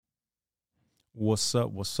What's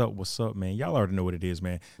up? What's up? What's up, man? Y'all already know what it is,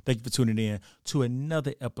 man. Thank you for tuning in to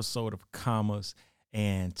another episode of Commas.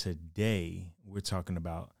 And today we're talking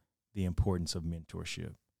about the importance of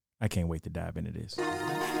mentorship. I can't wait to dive into this.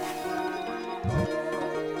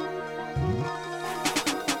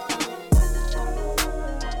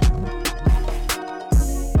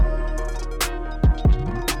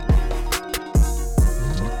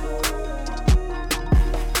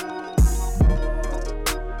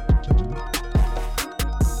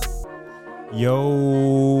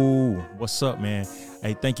 Yo, what's up, man?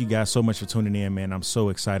 Hey, thank you guys so much for tuning in, man. I'm so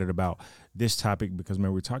excited about this topic because,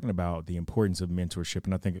 man, we're talking about the importance of mentorship.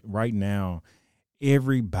 And I think right now,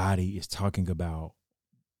 everybody is talking about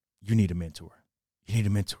you need a mentor. You need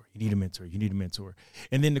a mentor. You need a mentor. You need a mentor.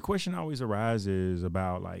 And then the question always arises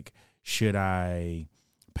about, like, should I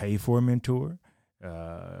pay for a mentor?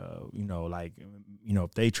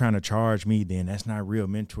 If they trying to charge me, then that's not real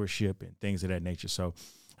mentorship and things of that nature. So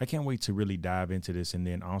I can't wait to really dive into this, and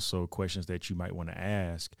then also questions that you might want to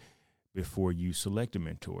ask before you select a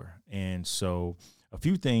mentor. And so a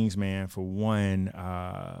few things, man. For one,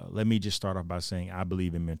 let me just start off by saying I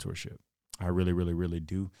believe in mentorship. I really, really, really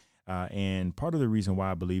do. And part of the reason why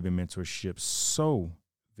I believe in mentorship so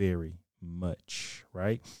very much,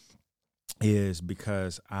 right, is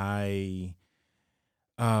because I've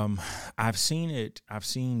seen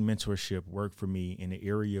mentorship work for me in an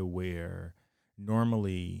area where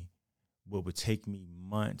normally what would take me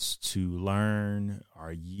months to learn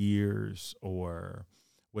or years or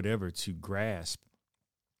whatever to grasp,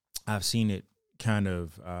 I've seen it kind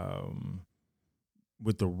of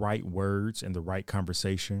with the right words and the right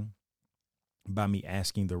conversation, by me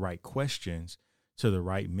asking the right questions to the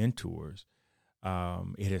right mentors.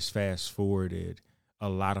 It has fast forwarded a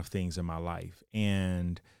lot of things in my life,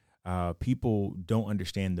 and people don't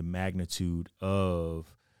understand the magnitude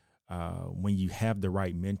of when you have the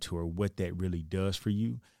right mentor, what that really does for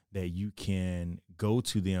you, that you can go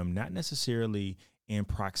to them, not necessarily in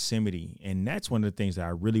proximity. And that's one of the things that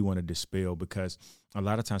I really want to dispel, because a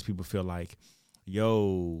lot of times people feel like,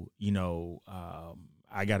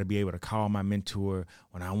 I got to be able to call my mentor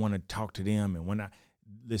when I want to talk to them. And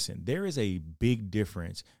listen, there is a big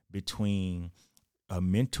difference between a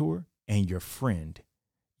mentor and your friend.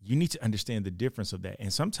 You need to understand the difference of that.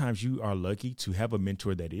 And sometimes you are lucky to have a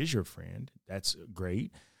mentor that is your friend. That's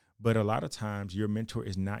great. But a lot of times your mentor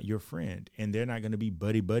is not your friend, and they're not going to be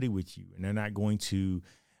buddy with you. And they're not going to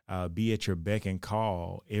be at your beck and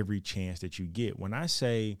call every chance that you get. When I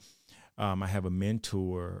say I have a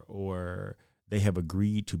mentor, or they have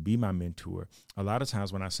agreed to be my mentor, a lot of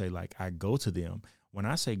times when I say, like, I go to them, when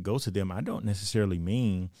I say go to them, I don't necessarily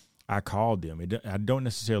mean I called them. I don't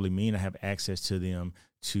necessarily mean I have access to them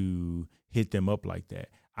to hit them up like that.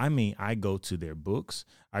 I mean, I go to their books,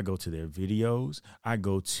 I go to their videos, I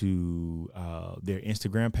go to their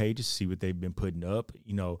Instagram pages, see what they've been putting up,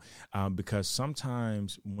 because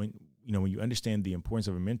sometimes when you understand the importance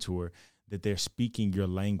of a mentor, that they're speaking your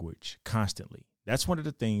language constantly. That's one of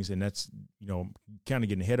the things, and that's, kind of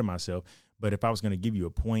getting ahead of myself. But if I was going to give you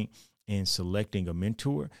a point in selecting a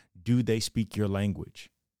mentor, do they speak your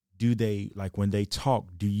language? Do they, like, when they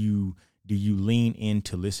talk, do you lean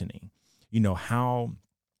into listening? When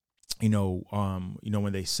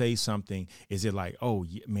they say something, is it like, oh,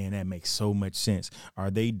 yeah, man, that makes so much sense? Are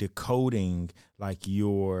they decoding, like,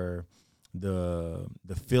 the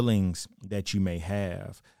feelings that you may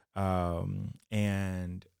have,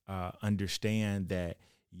 and understand that,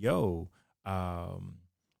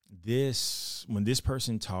 when this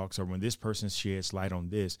person talks, or when this person sheds light on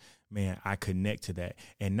this, man, I connect to that.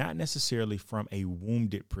 And not necessarily from a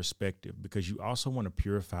wounded perspective, because you also want to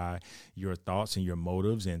purify your thoughts and your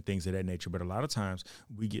motives and things of that nature. But a lot of times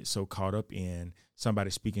we get so caught up in somebody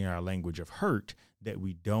speaking our language of hurt that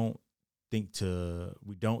we don't think to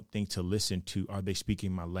listen to, are they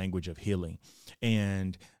speaking my language of healing?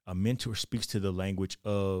 And a mentor speaks to the language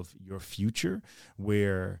of your future,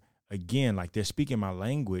 where, again, like, they're speaking my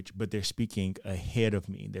language, but they're speaking ahead of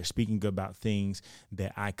me. They're speaking about things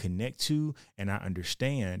that I connect to and I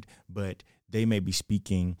understand, but they may be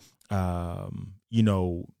speaking, I'm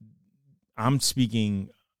speaking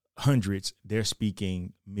hundreds, they're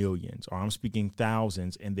speaking millions, or I'm speaking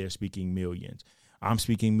thousands and they're speaking millions. I'm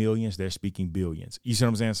speaking millions, they're speaking billions. You see what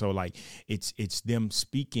I'm saying? So like it's them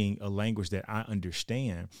speaking a language that I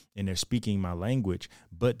understand, and they're speaking my language,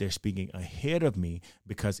 but they're speaking ahead of me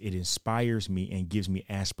because it inspires me and gives me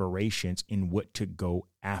aspirations in what to go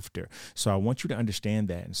after. So I want you to understand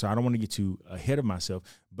that. And so I don't want to get too ahead of myself,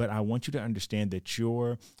 but I want you to understand that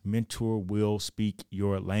your mentor will speak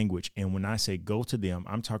your language. And when I say go to them,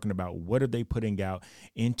 I'm talking about what are they putting out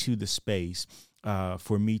into the space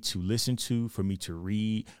for me to listen to, for me to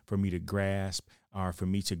read, for me to grasp, or for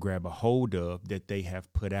me to grab a hold of that they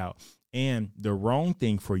have put out. And the wrong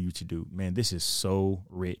thing for you to do, man, this is so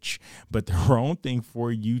rich, but the wrong thing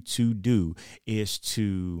for you to do is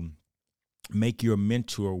to make your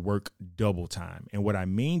mentor work double time. And what I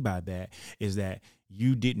mean by that is that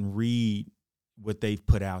you didn't read what they've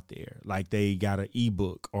put out there, like they got an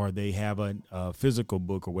ebook or they have a physical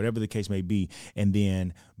book or whatever the case may be. And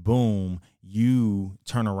then boom, you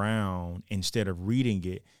turn around, instead of reading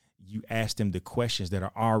it, you ask them the questions that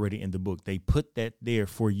are already in the book. They put that there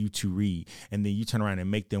for you to read. And then you turn around and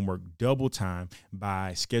make them work double time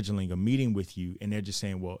by scheduling a meeting with you. And they're just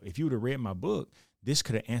saying, well, if you would have read my book, this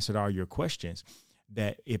could have answered all your questions.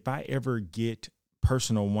 That if I ever get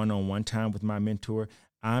personal one-on-one time with my mentor,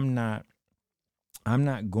 I'm not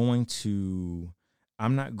going to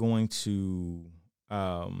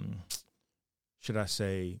should I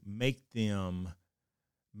say, make them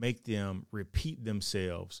repeat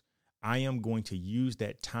themselves. I am going to use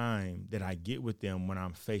that time that I get with them when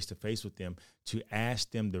I'm face to face with them to ask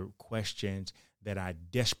them the questions that I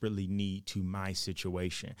desperately need to my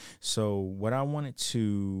situation. So what I really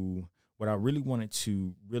wanted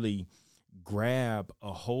to really grab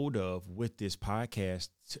a hold of with this podcast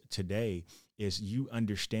today is you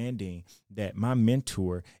understanding that my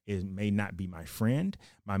mentor may not be my friend.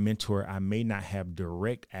 My mentor, I may not have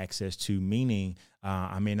direct access to, meaning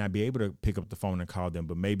I may not be able to pick up the phone and call them,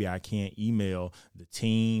 but maybe I can email their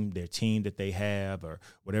team that they have, or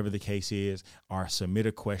whatever the case is, or submit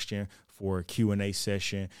a question for a Q&A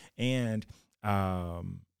session. And, I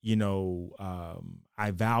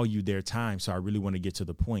value their time. So I really want to get to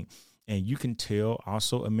the point. And you can tell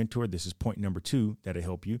also a mentor, this is point number 2 that'll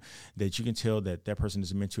help you, that you can tell that that person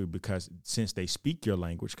is a mentor because since they speak your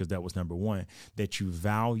language, because that was number 1, that you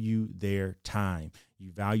value their time.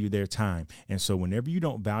 You value their time. And so whenever you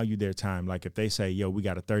don't value their time, like if they say, yo, we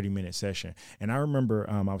got a 30-minute session. And I remember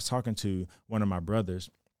I was talking to one of my brothers,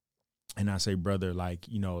 and I say brother, like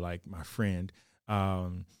my friend. I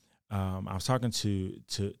was talking to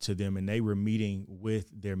them, and they were meeting with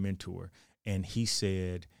their mentor. And he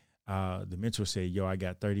said, the mentor said, yo, I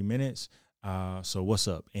got 30 minutes. So what's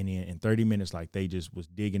up? And in 30 minutes, like they just was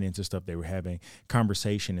digging into stuff. They were having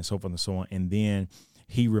conversation and so forth and so on. And then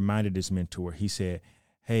he reminded his mentor, he said,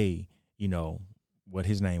 hey, what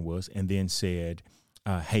his name was, and then said,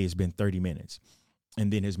 hey, it's been 30 minutes.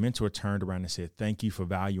 And then his mentor turned around and said, thank you for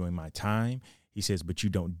valuing my time. He says, but you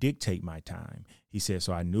don't dictate my time. He said,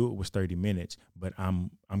 so I knew it was 30 minutes, but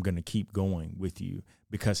I'm going to keep going with you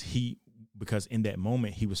because in that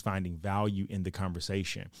moment, he was finding value in the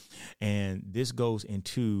conversation. And this goes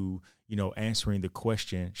into, answering the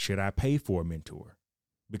question, should I pay for a mentor?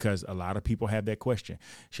 Because a lot of people have that question.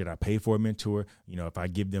 Should I pay for a mentor? If I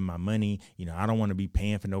give them my money, I don't want to be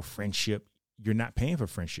paying for no friendship. You're not paying for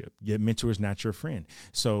friendship. Your mentor is not your friend.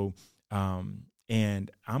 So,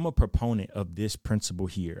 and I'm a proponent of this principle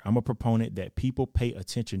here. I'm a proponent that people pay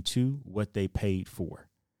attention to what they paid for.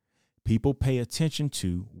 People pay attention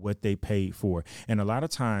to what they paid for. And a lot of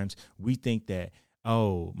times we think that,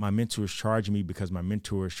 oh, my mentor is charging me because my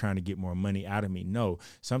mentor is trying to get more money out of me. No,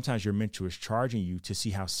 sometimes your mentor is charging you to see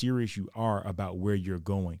how serious you are about where you're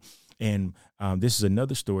going. And this is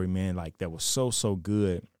another story, man, like that was so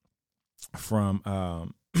good from a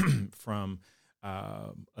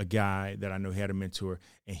guy that I know had a mentor,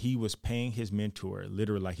 and he was paying his mentor,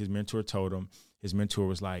 literally, like his mentor told him. His mentor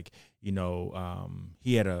was like,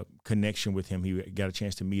 he had a connection with him. He got a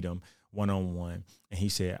chance to meet him one-on-one. And he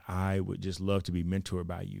said, I would just love to be mentored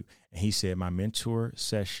by you. And he said, my mentor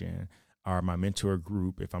session or my mentor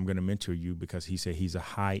group, if I'm going to mentor you, because he said he's a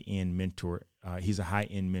high-end mentor. He's a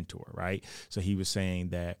high-end mentor, right? So he was saying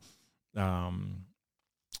that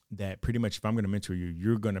that pretty much if I'm going to mentor you,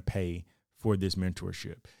 you're going to pay for this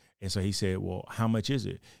mentorship. And so he said, well, how much is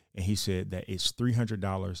it? And he said that it's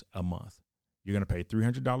 $300 a month. You're going to pay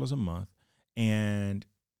 $300 a month. And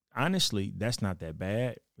honestly, that's not that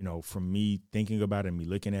bad. From me thinking about it and me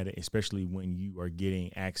looking at it, especially when you are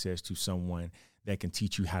getting access to someone that can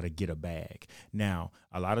teach you how to get a bag. Now,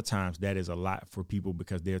 a lot of times that is a lot for people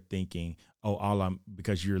because they're thinking, oh,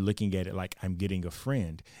 because you're looking at it like I'm getting a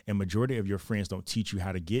friend. And majority of your friends don't teach you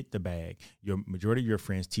how to get the bag. Your majority of your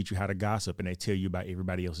friends teach you how to gossip, and they tell you about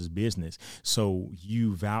everybody else's business. So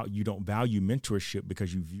you don't value mentorship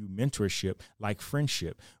because you view mentorship like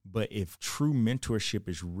friendship. But if true mentorship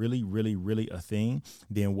is really, really, really a thing,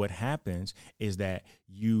 then what happens is that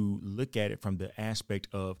you look at it from the aspect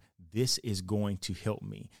of, this is going to help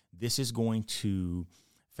me. This is going to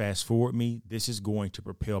fast forward me. This is going to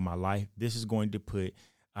propel my life. This is going to put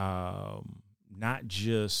not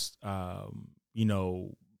just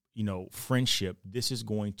friendship. This is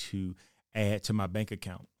going to add to my bank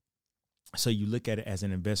account. So you look at it as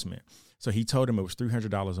an investment. So he told him it was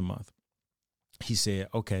 $300 a month. He said,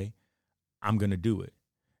 okay, I'm going to do it.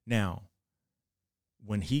 Now,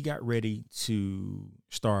 when he got ready to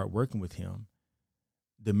start working with him,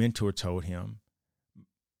 the mentor told him,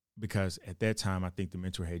 because at that time, I think the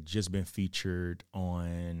mentor had just been featured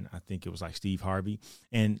on, I think it was like Steve Harvey.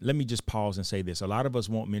 And let me just pause and say this. A lot of us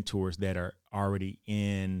want mentors that are already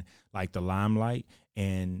in like the limelight.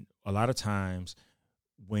 And a lot of times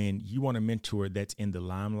when you want a mentor that's in the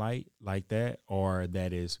limelight like that, or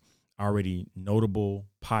that is already notable,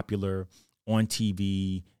 popular, on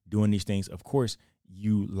TV, doing these things, of course,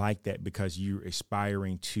 you like that because you're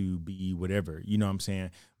aspiring to be whatever, you know what I'm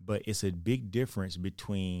saying? But it's a big difference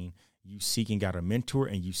between you seeking out a mentor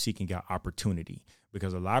and you seeking out opportunity,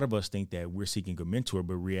 because a lot of us think that we're seeking a mentor,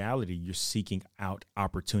 but reality, you're seeking out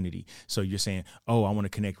opportunity. So you're saying, oh, I want to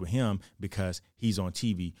connect with him because he's on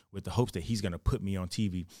TV, with the hopes that he's going to put me on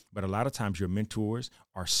TV. But a lot of times your mentors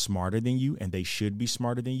are smarter than you, and they should be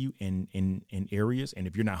smarter than you in areas. And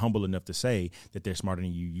if you're not humble enough to say that they're smarter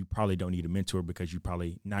than you, you probably don't need a mentor, because you're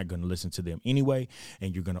probably not going to listen to them anyway,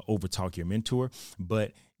 and you're going to overtalk your mentor.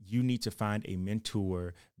 But you need to find a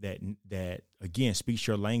mentor that again speaks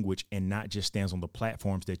your language and not just stands on the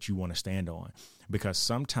platforms that you want to stand on. Because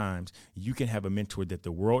sometimes you can have a mentor that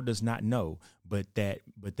the world does not know, but that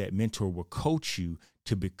mentor will coach you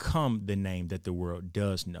to become the name that the world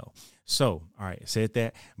does know. So, all right, said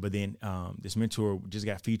that. But then this mentor just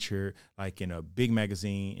got featured like in a big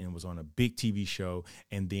magazine and was on a big TV show.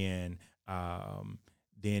 And then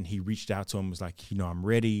he reached out to him, was like, I'm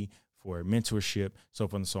ready for mentorship, so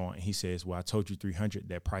forth and so on. And he says, well, I told you 300,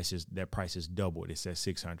 that price is doubled. It says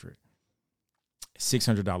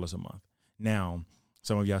 $600 a month. Now,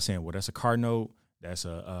 some of y'all saying, well, that's a car note. That's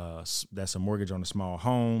a mortgage on a small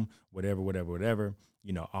home, whatever,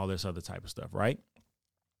 all this other type of stuff. Right.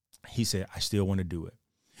 He said, I still want to do it.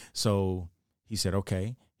 So he said,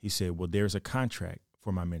 okay. He said, well, there's a contract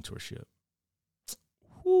for my mentorship.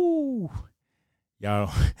 Whoo.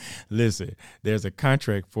 Y'all, listen, there's a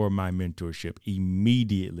contract for my mentorship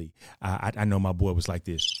immediately. I know my boy was like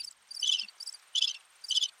this.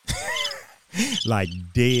 Like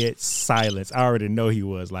dead silence. I already know he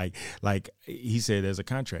was like he said, there's a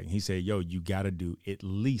contract. He said, yo, you got to do at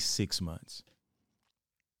least 6 months.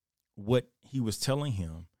 What he was telling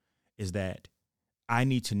him is that I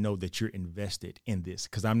need to know that you're invested in this,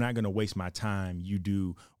 because I'm not going to waste my time. You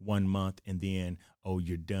do 1 month and then, oh,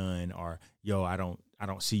 you're done, or yo, I don't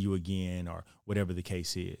see you again, or whatever the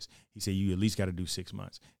case is. He said, you at least got to do 6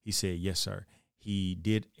 months. He said, yes, sir. He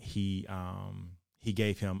did. He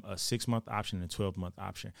gave him a 6-month option and a 12-month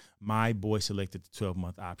option. My boy selected the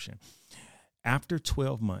 12-month option. After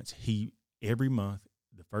 12 months, every month,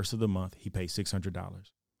 the first of the month, he paid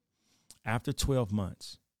 $600. After 12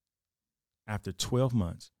 months,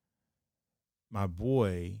 my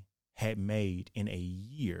boy had made in a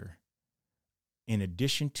year, in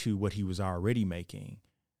addition to what he was already making,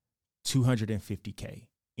 $250K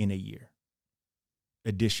in a year,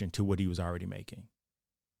 addition to what he was already making.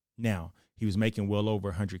 Now, he was making well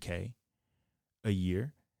over $100K a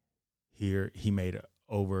year. Here, he made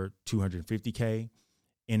over $250K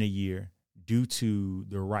in a year due to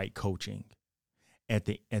the right coaching. At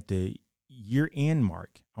the year-end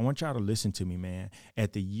mark, I want y'all to listen to me, man.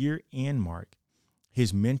 At the year-end mark,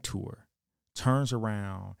 his mentor turns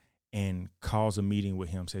around and calls a meeting with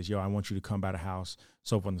him, says, yo, I want you to come by the house,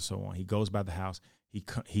 so forth and so on. He goes by the house. He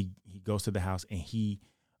goes to the house, and he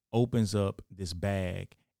opens up this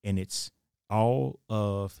bag, and it's all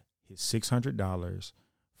of his $600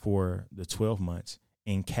 for the 12 months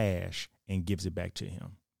in cash, and gives it back to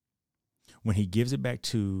him. When he gives it back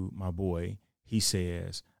to my boy, he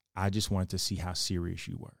says, I just wanted to see how serious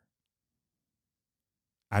you were.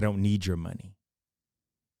 I don't need your money.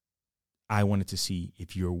 I wanted to see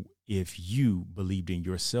if you believed in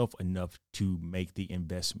yourself enough to make the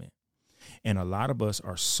investment. And a lot of us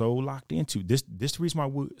are so locked into this. This is the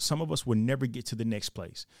reason why some of us will never get to the next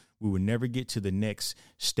place. We will never get to the next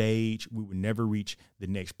stage. We will never reach the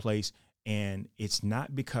next place. And it's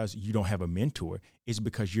not because you don't have a mentor. It's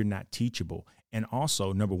because you're not teachable. And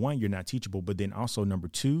also, number one, you're not teachable. But then also, number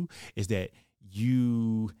two, is that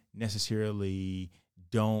you necessarily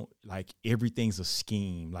don't like everything's a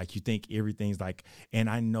scheme. Like you think everything's like, and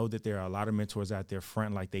I know that there are a lot of mentors out there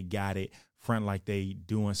front like they got it, front like they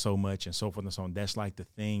doing so much and so forth and so on. That's like the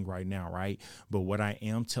thing right now, right? But what I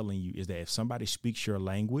am telling you is that if somebody speaks your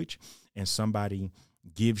language and somebody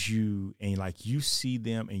gives you, and like you see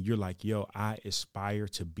them and you're like, yo, I aspire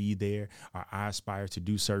to be there, or I aspire to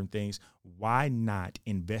do certain things, why not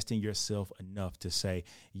invest in yourself enough to say,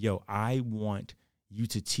 yo, I want you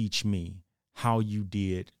to teach me how you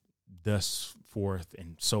did thus forth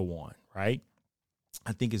and so on, right?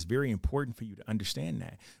 I think it's very important for you to understand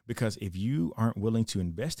that, because if you aren't willing to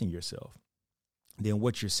invest in yourself, then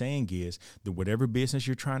what you're saying is that whatever business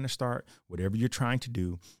you're trying to start, whatever you're trying to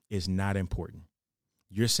do is not important.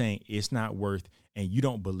 You're saying it's not worth, and you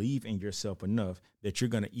don't believe in yourself enough that you're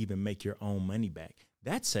going to even make your own money back.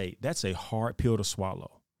 That's a hard pill to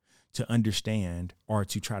swallow, to understand or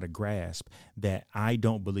to try to grasp that I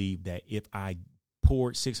don't believe that if I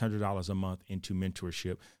poured $600 a month into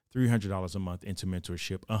mentorship, $300 a month into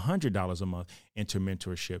mentorship, $100 a month into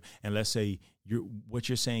mentorship, and let's say what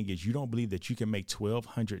you're saying is you don't believe that you can make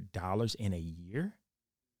 $1,200 in a year?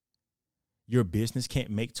 Your business can't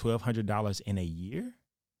make $1,200 in a year?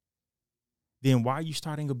 Then why are you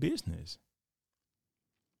starting a business?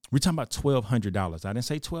 We're talking about $1,200. I didn't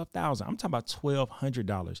say $12,000. I'm talking about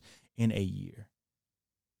 $1,200 in a year.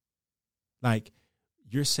 Like,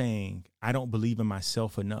 you're saying I don't believe in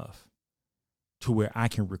myself enough to where I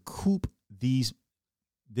can recoup this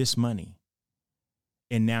money.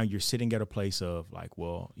 And now you're sitting at a place of like,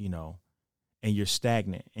 well, and you're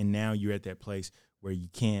stagnant. And now you're at that place where you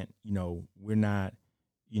can't, we're not,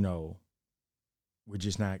 we're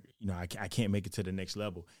just not, I can't make it to the next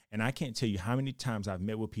level. And I can't tell you how many times I've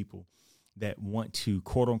met with people that want to,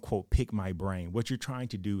 quote unquote, pick my brain. What you're trying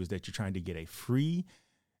to do is that you're trying to get a free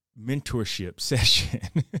mentorship session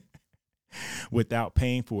without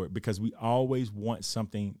paying for it, because we always want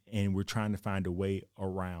something and we're trying to find a way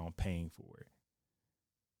around paying for it.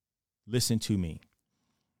 Listen to me.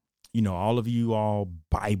 All of you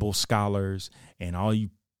Bible scholars and all you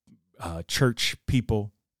church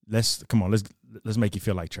people, let's make you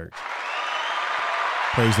feel like church.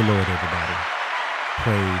 Praise the Lord, everybody.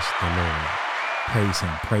 Praise the Lord. Praise him,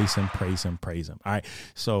 praise him, praise him, praise him. All right.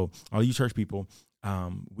 So all you church people,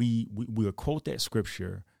 we will quote that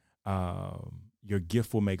scripture. Your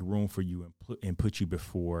gift will make room for you and put you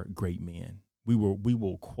before great men. We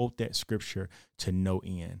will quote that scripture to no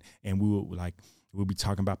end. And we'll be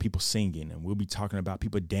talking about people singing, and we'll be talking about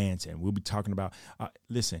people dancing. We'll be talking about,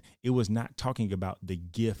 listen, it was not talking about the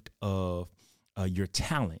gift of your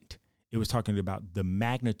talent. It was talking about the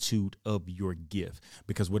magnitude of your gift,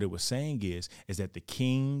 because what it was saying is that the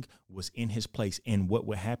king was in his place. And what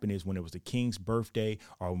would happen is when it was the king's birthday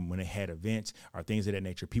or when they had events or things of that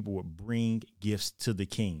nature, people would bring gifts to the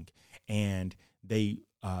king. And they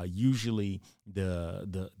usually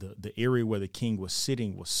the area where the king was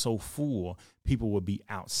sitting was so full, people would be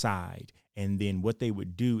outside. And then what they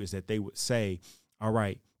would do is that they would say, all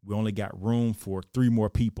right, we only got room for 3 more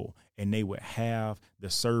people. And they would have the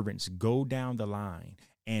servants go down the line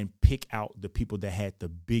and pick out the people that had the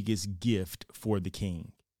biggest gift for the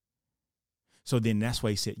king. So then that's why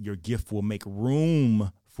he said your gift will make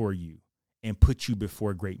room for you and put you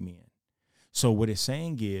before great men. So what it's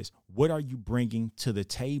saying is, what are you bringing to the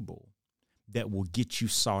table that will get you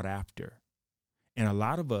sought after? And a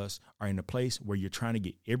lot of us are in a place where you're trying to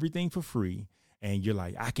get everything for free. And you're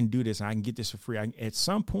like, I can do this. I can get this for free. At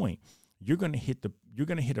some point, you're going to hit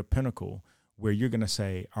a pinnacle where you're going to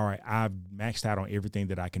say, all right, I've maxed out on everything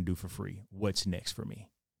that I can do for free. What's next for me?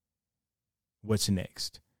 What's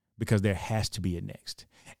next? Because there has to be a next.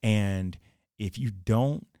 And if you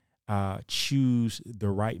don't choose the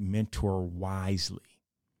right mentor wisely,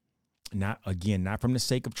 not from the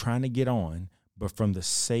sake of trying to get on, but from the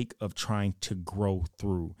sake of trying to grow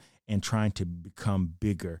through and trying to become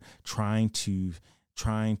bigger, trying to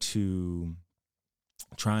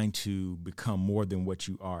become more than what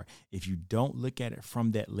you are. If you don't look at it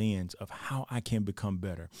from that lens of how I can become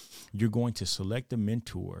better, you're going to select a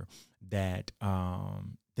mentor that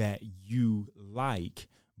you like,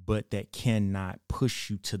 but that cannot push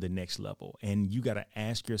you to the next level. And you got to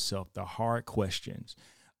ask yourself the hard questions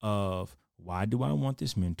of, why do I want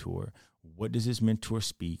this mentor? what does this mentor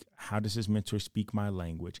speak? How does this mentor speak my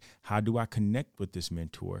language? How do I connect with this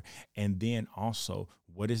mentor? And then also,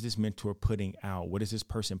 what is this mentor putting out? What is this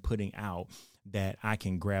person putting out that I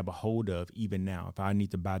can grab a hold of even now? If I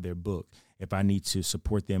need to buy their book, if I need to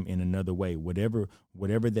support them in another way, whatever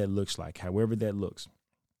that looks like, however that looks.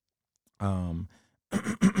 And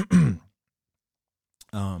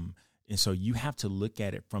so you have to look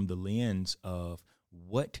at it from the lens of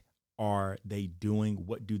what are they doing?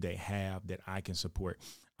 What do they have that I can support?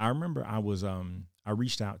 I remember I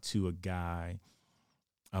reached out to a guy.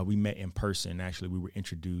 We met in person. Actually, we were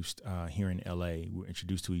introduced here in LA. We were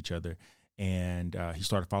introduced to each other, and he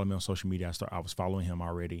started following me on social media. I was following him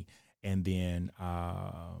already, and then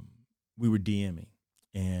we were DMing,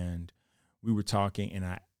 and we were talking, and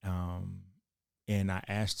I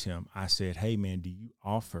asked him. I said, "Hey, man, do you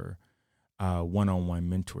offer one-on-one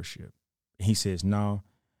mentorship?" He says, "No,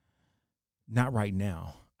 not right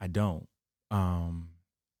now. I don't." And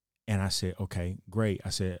I said, "Okay, great." I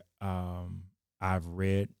said, "I've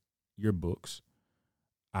read your books.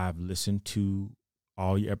 I've listened to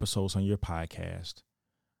all your episodes on your podcast."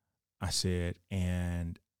 I said,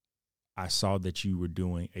 "And I saw that you were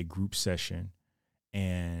doing a group session,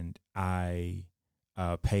 and I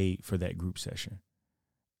paid for that group session."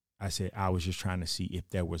 I said, "I was just trying to see if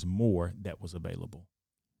there was more that was available."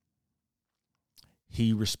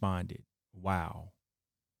 He responded, "Wow,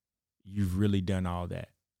 you've really done all that."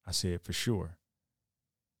 I said, "For sure.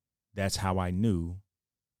 That's how I knew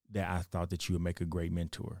that I thought that you would make a great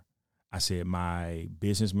mentor." I said, "My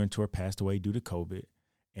business mentor passed away due to COVID,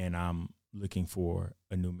 and I'm looking for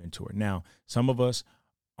a new mentor." Now, some of us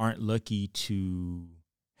aren't lucky to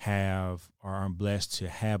have or aren't blessed to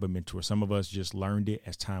have a mentor. Some of us just learned it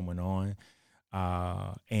as time went on.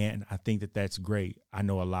 And I think that that's great. I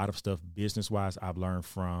know a lot of stuff business-wise I've learned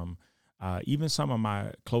from even some of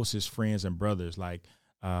my closest friends and brothers, like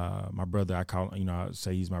my brother, I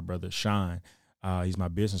say he's my brother, Sean. He's my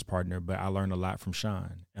business partner, but I learned a lot from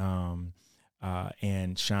Sean.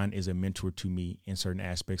 And Sean is a mentor to me in certain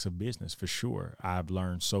aspects of business, for sure. I've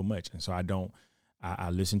learned so much. And so I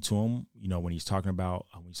listen to him, when he's talking about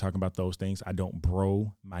those things. I don't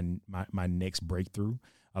bro my next breakthrough.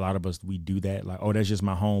 A lot of us, we do that, like, "Oh, that's just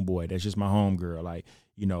my homeboy, that's just my homegirl," like,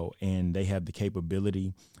 and they have the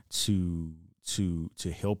capability to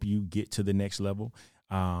help you get to the next level,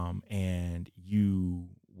 and you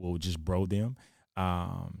will just bro them.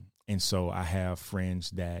 And so I have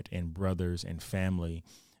friends and brothers and family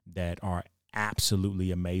that are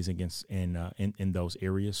absolutely amazing in those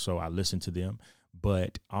areas. So I listen to them.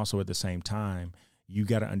 But also at the same time, you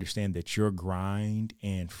got to understand that your grind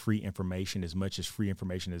and free information, as much as free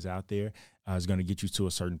information is out there, is going to get you to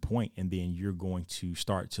a certain point. And then you're going to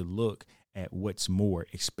start to look at what's more,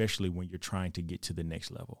 especially when you're trying to get to the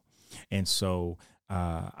next level. And so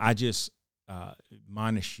I just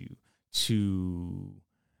admonish you to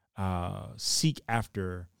seek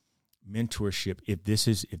after mentorship if this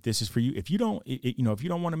is for you. If you don't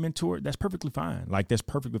want a mentor, that's perfectly fine. Like, that's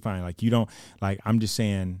perfectly fine. Like, you don't, like, I'm just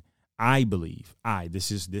saying, I believe this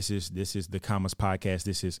is the Commas Podcast.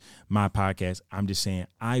 This is my podcast. I'm just saying,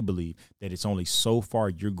 I believe that it's only so far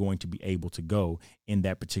you're going to be able to go in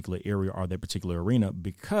that particular area or that particular arena,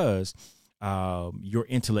 because your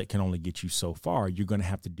intellect can only get you so far. You're going to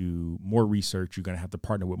have to do more research. You're going to have to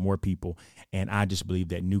partner with more people. And I just believe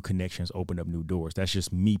that new connections open up new doors. That's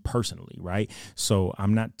just me personally, right? So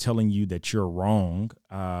I'm not telling you that you're wrong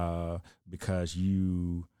because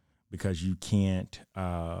you can't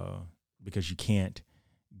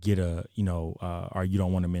get a, or you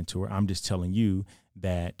don't want a mentor. I'm just telling you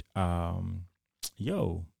that,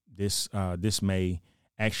 this may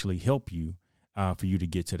actually help you for you to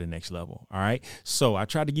get to the next level. All right. So I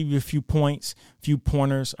tried to give you a few pointers.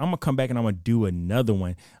 I'm going to come back and I'm going to do another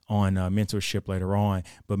one on mentorship later on.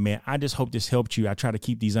 But man, I just hope this helped you. I try to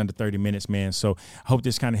keep these under 30 minutes, man. So I hope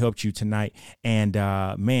this kind of helped you tonight and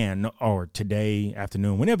or today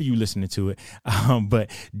afternoon, whenever you listening to it. But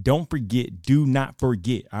do not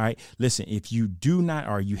forget. All right. Listen, if you do not,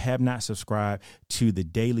 or you have not subscribed to the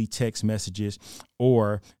daily text messages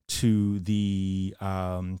or to the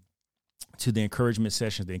encouragement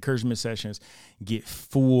sessions. The encouragement sessions get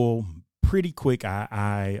full pretty quick.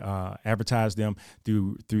 I advertise them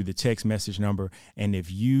through the text message number. And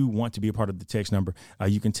if you want to be a part of the text number,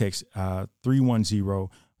 you can text 310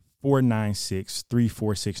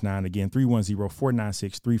 310-496-3469. Again,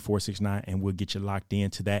 310-496-3469, and we'll get you locked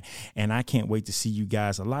into that. And I can't wait to see you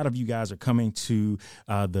guys. A lot of you guys are coming to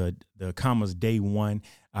the Commas Day 1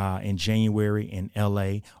 in January in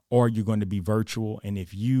LA, or you're going to be virtual. And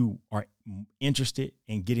if you are interested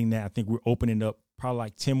in getting that, I think we're opening up probably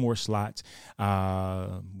like 10 more slots.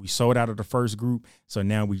 We sold out of the first group, so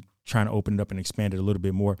now we trying to open it up and expand it a little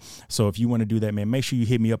bit more. So if you want to do that, man, make sure you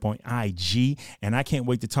hit me up on IG. And I can't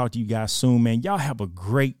wait to talk to you guys soon, man. Y'all have a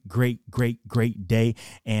great day.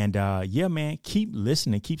 And yeah, man, keep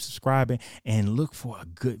listening, keep subscribing, and look for a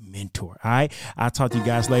good mentor. All right. I'll talk to you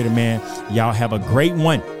guys later, man. Y'all have a great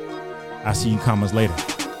one. I'll see you commas later.